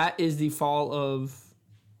 That is the fall of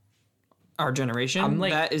our generation. I'm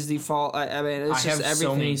like- that is the fall. I mean, it's I just have everything.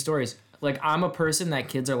 so many stories. Like, I'm a person that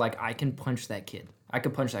kids are like, I can punch that kid. I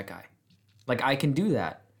could punch that guy. Like, I can do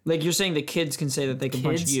that. Like you're saying, the kids can say that they can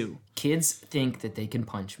punch you. Kids think that they can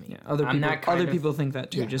punch me. Yeah, other people think that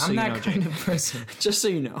too. Just so I'm you that know, kind Jake. of person. Just so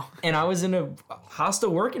you know. And I was in a hostile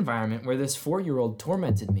work environment where this 4-year-old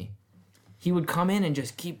tormented me. He would come in and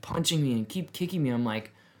just keep punching me and keep kicking me. I'm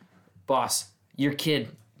like, boss, your kid,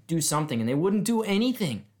 do something. And they wouldn't do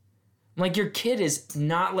anything. I'm like, your kid is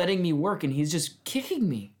not letting me work and he's just kicking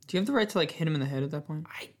me. Do you have the right to like hit him in the head at that point?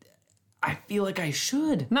 I feel like I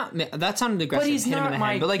should. Not that sounded aggressive. But he's hit him in not the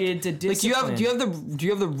my head. But like, kid to like do you discipline.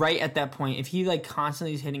 have the right at that point if he like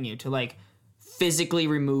constantly is hitting you to like physically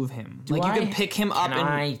remove him? Like you can pick him up Can and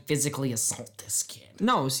I physically assault this kid?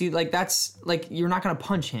 no, see like that's like you're not gonna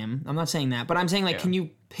punch him. I'm not saying that, but I'm saying like can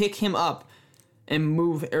you pick him up and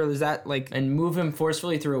move or is that like And move him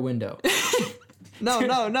forcefully through a window. no.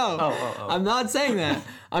 Oh. I'm not saying that.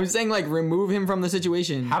 I'm saying like remove him from the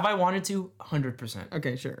situation. Have I wanted to? 100%.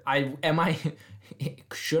 Okay, sure.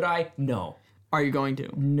 Should I? No. Are you going to?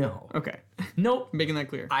 No. Okay. Nope. Making that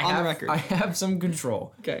clear. I On have, the record. I have some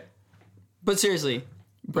control. Okay. But seriously,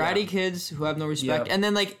 bratty kids who have no respect, Yep. and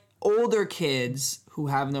then like older kids who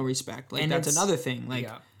have no respect. Like And that's it's- another thing. Like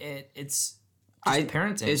Yeah. It's just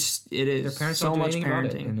parenting. it is Their parents so don't do much anything about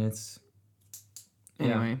it, parenting. and it's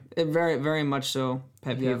Anyway, it very very much so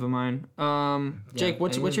pet peeve Yeah. of mine. Jake,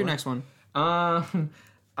 what's anyone your want- next one?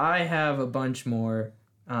 I have a bunch more.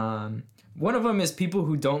 One of them is people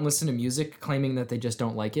who don't listen to music, claiming that they just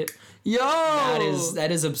don't like it. Yo, That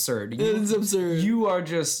is absurd. It's absurd. You are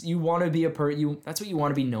just you want to be that's what you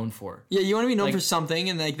want to be known for. Yeah, you want to be known Like- for something,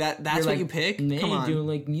 and like that's You're what like, you pick. "Nah, Come you on, do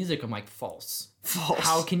like music." I'm like, false. false.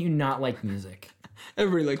 How can you not like music?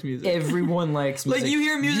 Everybody likes music. Everyone likes music. Like you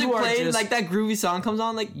hear music You are played, just- like that groovy song comes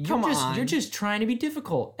on. Like come on, You're just trying to be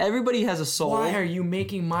difficult. everybody has a soul. Why are you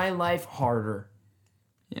making my life harder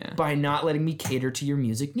Yeah, by not letting me cater to your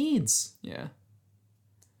music needs? yeah.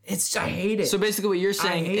 I hate it. So basically, what you're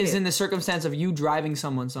saying hate is it. in the circumstance of you driving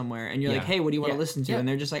someone somewhere, and you're like, Yeah. "Hey, what do you want to Yeah. listen to?" Yeah. And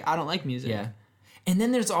they're just like, "I don't like music." Yeah. And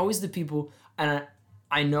then there's always the people, and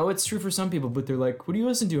I know it's true for some people, but they're like, what do you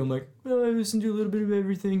listen to? I'm like, well, I listen to a little bit of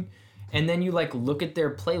everything. And then you like look at their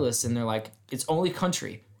playlist and they're like, it's only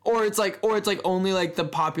country. Or it's like only like the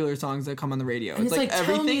popular songs that come on the radio. And It's it's like like,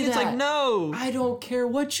 tell everything. me It's like that. no. I don't care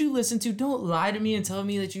what you listen to. Don't lie to me and tell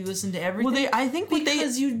me that you listen to everything. Well, I think what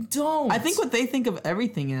because you don't. I think what they think of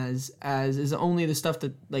everything as is only the stuff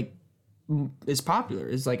that like is popular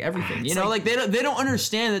is like everything. You know, like they don't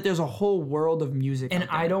understand that there's a whole world of music. And out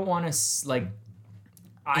there. I don't want to like.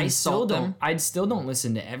 I Insult still them. don't. I still don't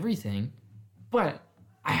listen to everything, but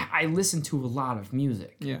I listen to a lot of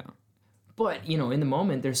music. Yeah. But in the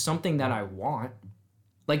moment, there's something that I want.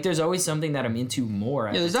 Like there's always something that I'm into more.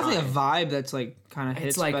 Yeah, there's definitely a vibe that's like kind of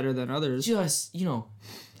hits like, better than others. Just I don't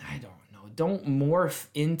know. Don't morph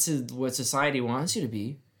into what society wants you to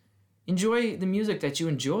be. Enjoy the music that you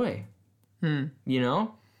enjoy.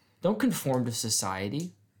 Don't conform to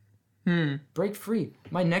society. Break free.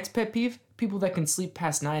 My next pet peeve: people that can sleep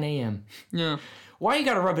past 9 a.m. Yeah, Why you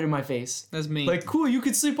gotta rub it in my face? that's me. Like, cool, you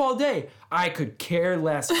could sleep all day. I could care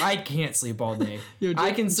less. I can't sleep all day. Yo, I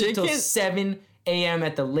Jake- can sleep Jake till can't- 7 a.m.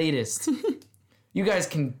 at the latest. You guys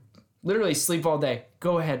can literally sleep all day.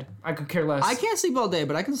 Go ahead. I could care less. I can't sleep all day,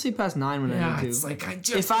 but I can sleep past 9 when I Yeah, need to. it's like I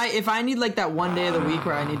just. If I need like that one day of the week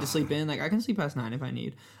where I need to sleep in, like I can sleep past 9 if I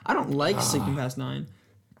need. I don't like sleeping past 9.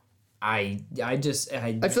 I feel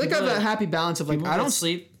like I have a happy balance of like I don't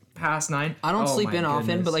sleep past 9. I don't Oh sleep my in often,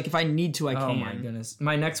 goodness. but like if I need to, I Oh can. my goodness.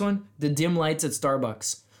 My next one: the dim lights at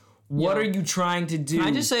Starbucks. What are you trying to do? Can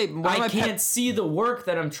I just say, I can't see the work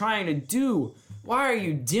that I'm trying to do. Why are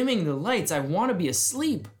you dimming the lights? I want to be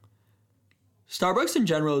asleep. Starbucks in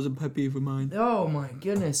general is a pet peeve of mine. Oh my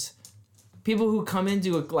goodness. People who come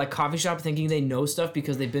into a coffee shop thinking they know stuff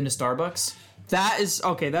because they've been to Starbucks. That is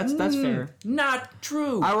okay. That's fair. Not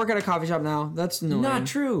true. I work at a coffee shop now. That's annoying. Not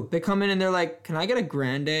true. They come in and they're like, "Can I get a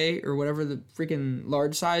grande or whatever the freaking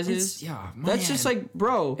large size is?" Yeah, That's just like,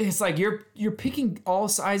 bro. It's like you're picking all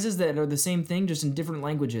sizes that are the same thing, just in different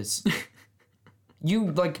languages.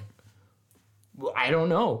 You like, I don't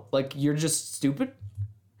know. Like you're just stupid.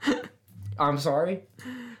 I'm sorry.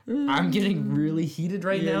 I'm getting really heated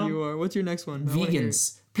right now. Yeah, you are. What's your next one?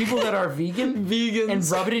 Vegans. People that are vegan. Vegans. And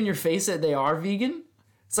rub it in your face that they are vegan.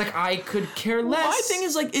 It's like I could care less. My thing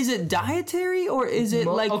is like, is it dietary or is it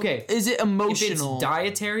is it emotional? If it's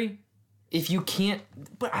dietary, if you can't,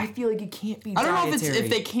 but I feel like it can't be. I don't dietary. know if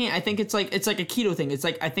they can't. I think it's like a keto thing. It's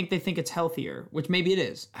like I think they think it's healthier, which maybe it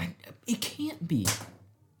is. It can't be.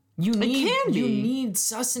 You need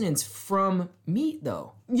sustenance from meat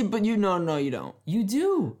though. Yeah, but you no, you don't. You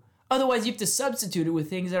do. Otherwise, you have to substitute it with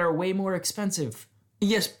things that are way more expensive.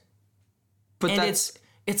 Yes, but And that's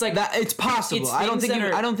it's like that. It's possible. it's I don't things think.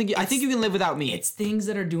 that are- I think you can live without meat. It's things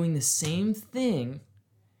that are doing the same thing,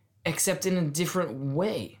 except in a different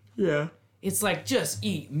way. Yeah. It's like just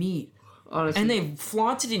eat meat, Honestly. and they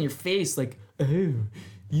flaunt it in your face like, "Oh,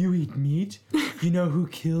 you eat meat? You know who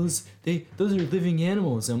kills? Those are living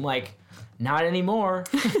animals." I'm like, not anymore.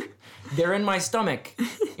 They're in my stomach,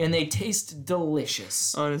 and they taste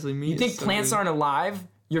delicious. Honestly, meat. You think is so plants good. aren't alive?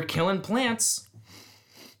 You're killing plants.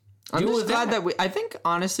 I'm Deal just with glad that. that I think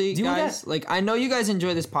honestly, Deal with guys, that. like I know you guys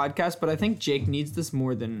enjoy this podcast, but I think Jake needs this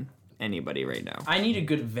more than anybody right now. I need a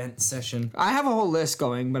good vent session. I have a whole list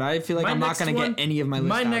going, but I feel like I'm not going to get any of my list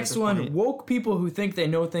My out at next this one, point. woke people who think they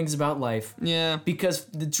know things about life. Yeah. Because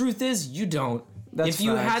the truth is, you don't. That's if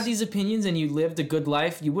you facts. had these opinions and you lived a good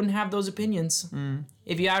life, you wouldn't have those opinions. Mm.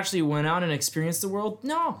 If you actually went out and experienced the world,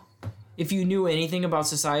 no. If you knew anything about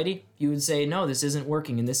society, you would say, no, this isn't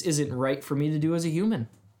working and this isn't right for me to do as a human.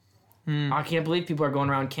 Mm. I can't believe people are going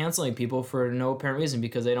around canceling people for no apparent reason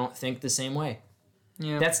because they don't think the same way.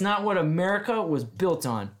 Yeah. That's not what America was built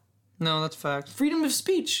on. No, that's facts. Freedom of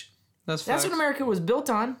speech. That's That's facts. what America was built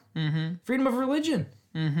on. Mm-hmm. Freedom of religion.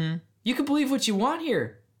 Mm-hmm. You can believe what you want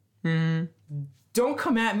here. Mm-hmm. Don't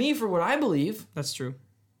come at me for what I believe That's true.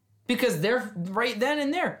 because they're right then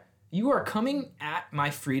and there. You are coming at my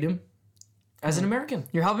freedom as an American.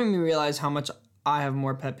 You're helping me realize how much I have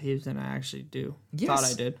more pet peeves than I actually do. Yes.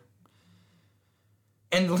 Thought I did.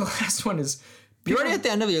 And the last one is You're already at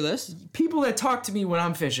the end of your list? people that talk to me when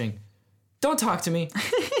I'm fishing. Don't talk to me.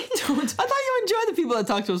 Don't. I thought you enjoyed the people that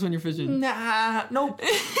talk to us when you're fishing. Nah, nope.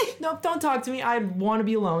 Nope, don't talk to me. I want to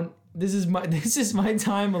be alone. This is my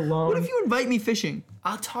time alone. What if you invite me fishing?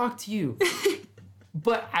 I'll talk to you.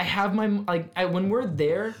 But I have my when we're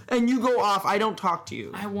there, And you go off, I don't talk to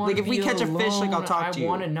you. I want like to if we be catch a fish, like I'll alone. talk to you. I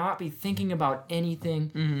want to not be thinking about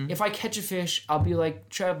anything. If I catch a fish, I'll be like,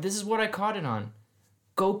 Trev, this is what I caught it on.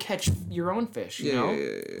 Go catch your own fish, you know?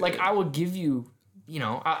 Yeah. Like I will give you,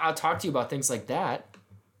 I'll talk to you about things like that.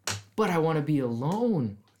 But I want to be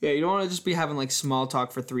alone. Yeah, you don't want to just be having like small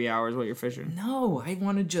talk for 3 hours while you're fishing. No, I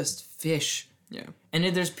want to just fish. Yeah. And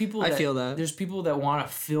then there's people I feel that. There's people that want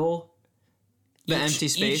to fill The empty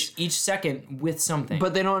space. each second with something.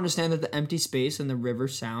 But they don't understand that the empty space and the river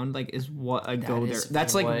sound like is what I go there. is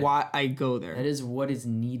That's like what- why I go there. that is what is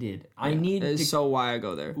needed. I need That to is so why I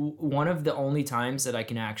go there. one of the only times that I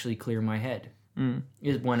can actually clear my head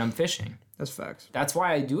is when I'm fishing. That's facts. That's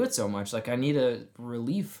why I do it so much. Like I need a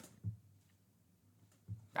relief.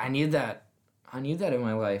 I need that. I need that in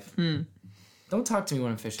my life. Don't talk to me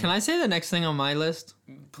when I'm fishing. Can I say the next thing on my list?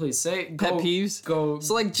 Please say Pet peeves? Go.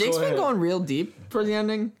 So like Jake's go been ahead. going real deep for the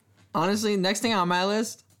ending. Honestly, next thing on my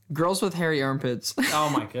list, girls with hairy armpits. Oh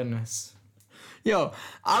my goodness. Yo,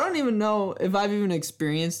 I don't even know if I've even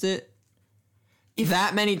experienced it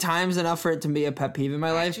that many times enough for it to be a pet peeve in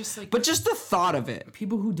my life. just, like- but just the thought of it.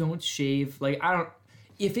 People who don't shave, like I don't.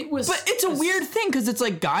 If it was, But it's a weird thing because it's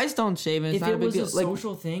like guys don't shave and it's If not it a big was a deal. Like,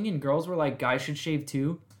 social thing and girls were like, guys should shave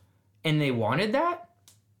too, and they wanted that,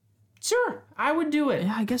 sure, I would do it.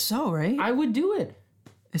 yeah, I guess so, right? I would do it.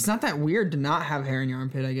 It's not that weird to not have hair in your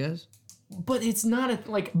armpit, I guess. But it's not a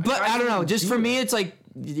like. But I don't know. Just for me, it. it's like,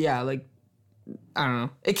 yeah, like, I don't know.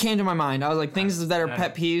 It came to my mind. I was like, things that are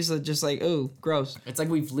pet peeves that just like, ooh, gross. It's like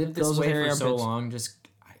we've lived this Girls with way hairy for so armpits. long. Just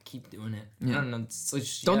I keep doing it. I don't know. It's like,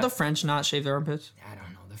 Don't the French not shave their armpits? I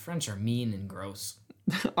don't know. The French are mean and gross.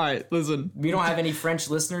 All right, listen. We don't have any French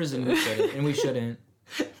listeners, and we shouldn't. And we shouldn't.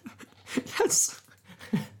 Yes.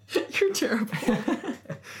 You're terrible.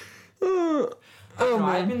 I don't know,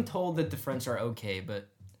 I've man. been told that the French are okay, but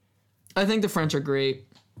I think the French are great.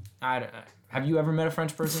 Have you ever met a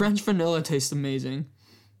French person? French vanilla tastes amazing.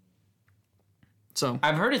 So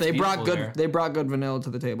I've heard it's they beautiful brought good. there. They brought good vanilla to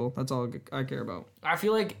the table. That's all I care about. I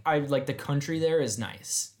feel like the country there is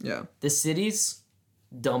nice. Yeah. The cities,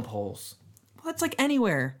 dump holes. Well, it's like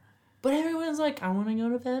anywhere. But everyone's like, I want to go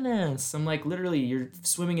to Venice. I'm like, literally, you're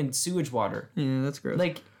swimming in sewage water. Yeah, that's gross.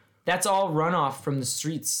 Like, that's all runoff from the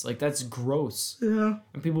streets. Like, that's gross. Yeah.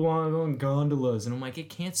 And people want to go on gondolas. And I'm like, it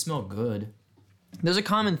can't smell good. There's a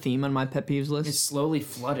common theme on my pet peeves list. It's slowly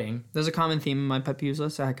flooding. There's a common theme on my pet peeves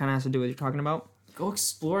list that kind of has to do with what you're talking about. Go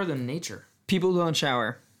explore the nature. People who don't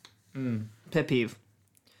shower. Pet peeve.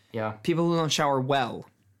 Yeah. People who don't shower well.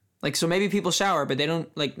 Like, so maybe people shower, but they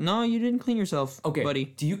don't, like, no, you didn't clean yourself, Okay. buddy.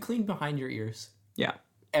 Do you clean behind your ears? Yeah.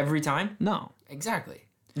 Every time? No. Exactly.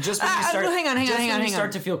 Just when you start, hang on, hang on.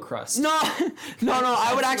 start to feel crust. No, no.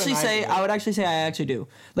 I would actually when I say, do it. I would actually say I actually do.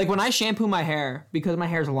 Like, when I shampoo my hair, because my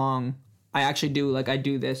hair's long, I actually do, like, I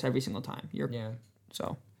do this every single time. Yeah.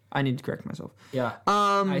 So, I need to correct myself. Yeah.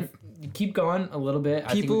 I keep going a little bit.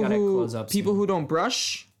 I think we gotta close up. People who don't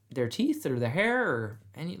brush, their teeth or their hair or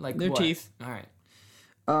any like their what? teeth. All right.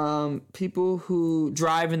 People who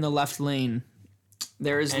drive in the left lane.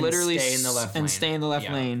 There is And literally stay in the left and lane. stay in the left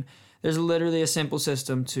Yeah. lane. There's literally a simple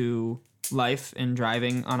system to life and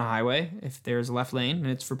driving on a highway. If there's a left lane, and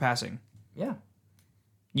it's for passing. Yeah.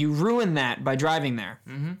 You ruin that by driving there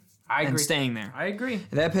I agree. and staying there. I agree.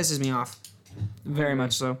 That pisses me off. Very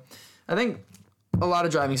much so. I think a lot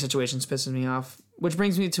of driving situations pisses me off. Which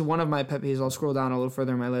brings me to one of my pet peeves. I'll scroll down a little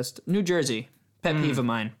further in my list. New Jersey. Pet peeve of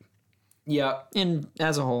mine. Yeah.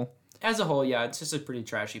 As a whole. As a whole, yeah, it's just a pretty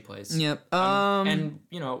trashy place. Yep. And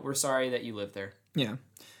we're sorry that you live there. Yeah.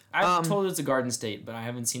 I'm told it's a garden state, but I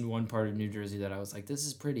haven't seen one part of New Jersey that I was like, this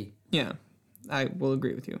is pretty. Yeah. I will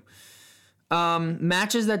agree with you.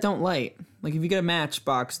 Matches that don't light. Like if you get a match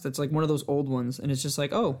box that's like one of those old ones and it's just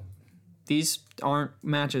like, oh, these aren't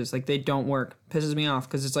matches. Like they don't work. Pisses me off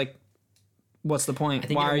because it's like, what's the point?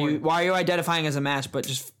 think Why it are you identifying as a match but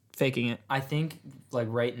just faking it? I think like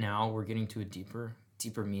right now we're getting to a deeper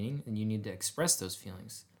meaning, and you need to express those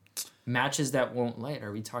feelings. Matches that won't light.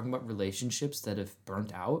 Are we talking about relationships that have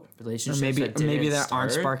burnt out? Or Relationships maybe that didn't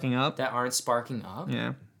aren't start, sparking up. That aren't sparking up.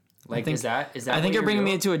 Yeah. Like is that? I think you're bringing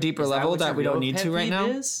me to a deeper level what that your we don't real need pet to right peeve now.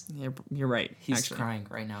 is? You're right. He's actually. crying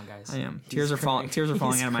right now, guys. I am. He's Tears are falling crying.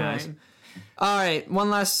 out of my eyes. Crying. All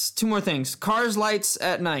right, two more things. Cars lights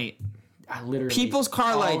at night. Literally, People's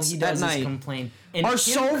car lights all he does at is night complain. And are him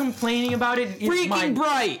so complaining about it. Is Freaking my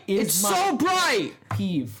bright. is It's my so bright.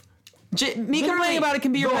 peeve. Me complaining about it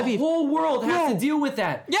can be your pet The peeve. whole world has Bro. to deal with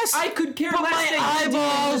that. Yes, I could care but less my that you deal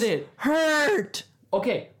eyeballs with it. hurt.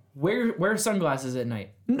 Okay, wear sunglasses at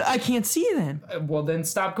night. I can't see then, Well, then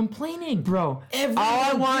stop complaining, bro. Everyone all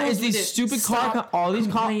I want deals is with these it. stupid Stop all these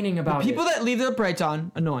complaining about the people it. that leave their brights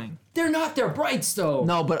on, annoying. They're not their brights though.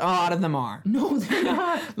 No, but a lot of them are. No, they're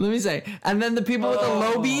not. Let me say. And then the people with the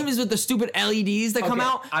low beams with the stupid LEDs that come Okay,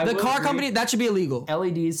 out, I the will car agree. company, that should be illegal.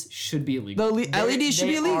 LEDs should be illegal. The LEDs should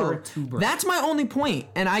be They illegal. are too bright. That's my only point,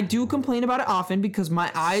 and I do complain about it often because my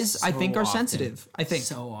eyes, I think, are often. sensitive. I think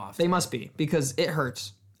So often. they must be because it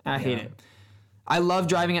hurts. I hate Yeah. it. I love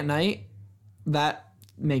driving at night. That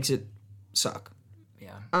makes it suck.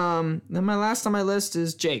 Yeah. Then my last on my list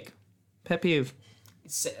is Jake. Pet peeve.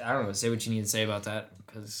 I don't know. Say what you need to say about that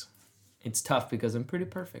because it's tough because I'm pretty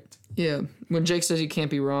perfect. Yeah, when Jake says you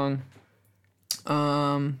can't be wrong. That's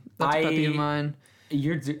a pet peeve of mine.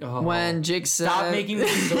 When Jake says Stop making me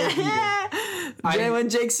so heated. when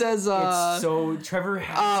Jake says It's so Trevor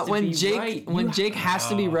has to when be Jake right. when Jake has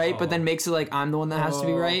to be right, but then makes it like I'm the one that has to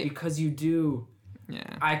be right. Because you do. Yeah,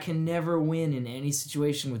 I can never win in any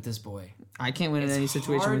situation with this boy. I can't win in any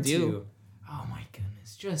situation hard with you. to. Oh my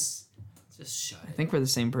goodness! Just shut I it. think we're the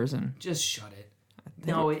same person. Just shut it.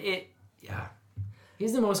 No, yeah.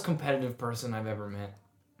 He's the most competitive person I've ever met.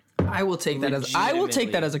 I will take that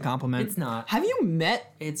as a compliment. It's not. Have you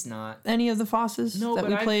met It's not. any of the Fosses No, that but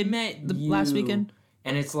we I've played met the you, last weekend?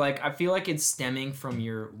 And it's like I feel like it's stemming from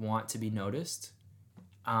your want to be noticed,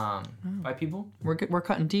 Oh. by people. We're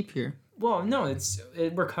cutting deep here. Well, no,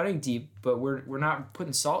 we're cutting deep, but we're not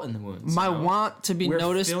putting salt in the wounds. My you know? want to be We're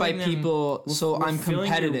noticed by filling them- people, so we're I'm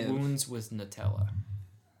filling your competitive. wounds with Nutella.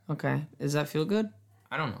 Okay, does that feel good?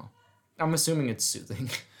 I don't know. I'm assuming it's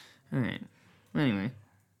soothing. All right. Anyway,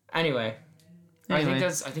 Anyway, I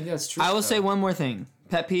think that's true. I will say one more thing.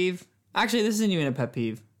 Pet peeve. Actually, this isn't even a pet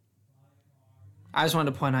peeve. I just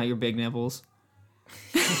wanted to point out your big nipples.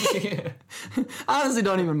 I honestly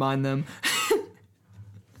don't even mind them.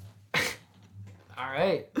 All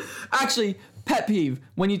right. Actually, Pet peeve.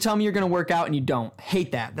 When you tell me you're gonna work out and you don't.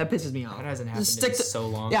 Hate that. That pisses me off. That hasn't happened Stick in to, so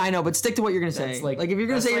long. Yeah, I know, but stick to what you're gonna say. That's like- if you're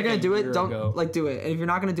gonna that's say you're like gonna a do it, year don't ago. like do it. And if you're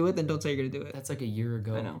not gonna do it, then don't say you're gonna do it. That's like a year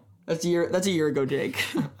ago. I know. That's a year ago, Jake.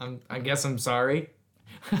 I guess I'm sorry.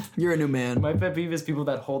 You're a new man. My pet peeve is people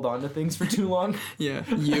that hold on to things for too long. Yeah,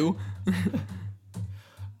 you.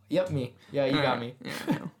 Yep, me. Yeah, you got me. Yeah,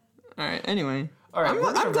 I know. All right. Anyway. All right,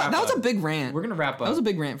 we're gonna wrap that was up. a big rant. We're gonna wrap up. That was a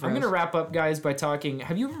big rant for I'm us. gonna wrap up, guys, by talking.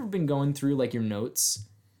 Have you ever been going through like your notes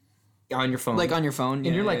on your phone? Like on your phone,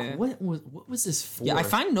 and you're like, what was this for? Yeah, I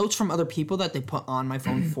find notes from other people that they put on my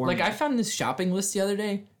phone for like me. I found this shopping list the other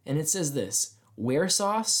day, and it says this: ware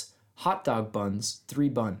sauce, hot dog buns, 3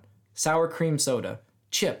 bun, sour cream soda,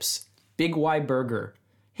 chips, Big Y burger,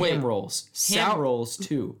 ham rolls, ham rolls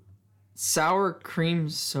 2, sour cream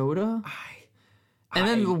soda, and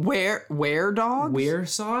then where dog? Ware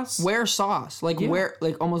sauce? Where sauce? Like where?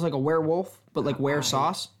 Like almost like a werewolf, but like where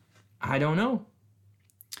sauce? I don't know.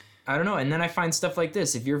 And then I find stuff like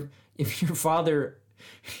this. If your father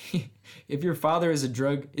is your father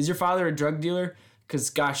a drug dealer? Because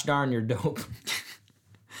gosh darn, you're dope.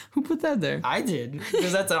 Who put that there? I did,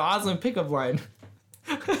 because that's an awesome pickup line.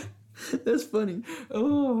 That's funny.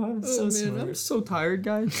 Oh, I'm so Man, smart. I'm so tired,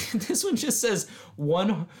 guys. This one just says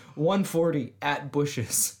 140 at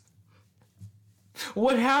Bushes.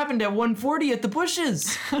 What happened at 140 at the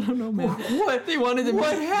Bushes? I don't know, man. What? They wanted to. What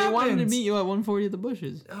They wanted to happened? meet you at 140 at the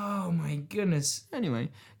Bushes. Oh my goodness. Anyway,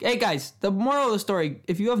 hey guys, the moral of the story: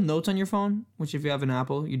 if you have notes on your phone, which if you have an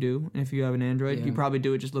Apple, you do, and if you have an Android, you probably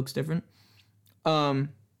do. It just looks different. Go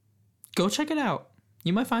check it out.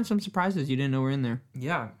 You might find some surprises you didn't know were in there.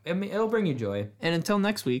 Yeah, I mean, it'll bring you joy. And until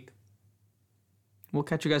next week, we'll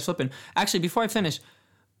catch you guys flipping. Actually, before I finish,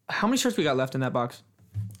 how many shirts we got left in that box?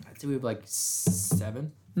 I think we have like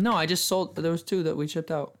 7. No, I just sold. There was 2 that we shipped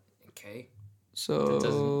out. Okay. So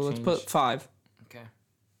doesn't let's change. put 5. Okay.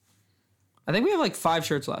 I think we have like 5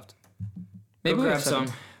 shirts left. Maybe Go we grab have 7.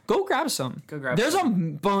 some. Go grab some. Go grab There's some.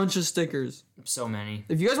 a bunch of stickers. So many.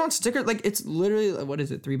 If you guys want stickers, like it's literally what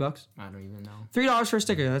is it? $3? I don't even know. $3 for a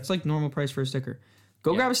sticker. That's like normal price for a sticker.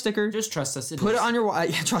 Go grab a sticker. Just trust us. Put it on your.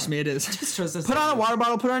 Yeah, trust me, it is. Just trust us. Put on a water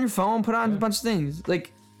bottle. Put it on your phone. Put on a bunch of things.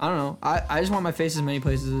 Like I don't know. I just want my face as many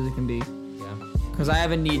places as it can be. Yeah. Because I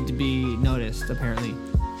have a need to be noticed, apparently,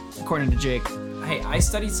 according to Jake. Hey, I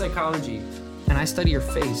studied psychology. And I study your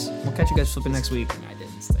face. We'll catch you guys flipping next week. I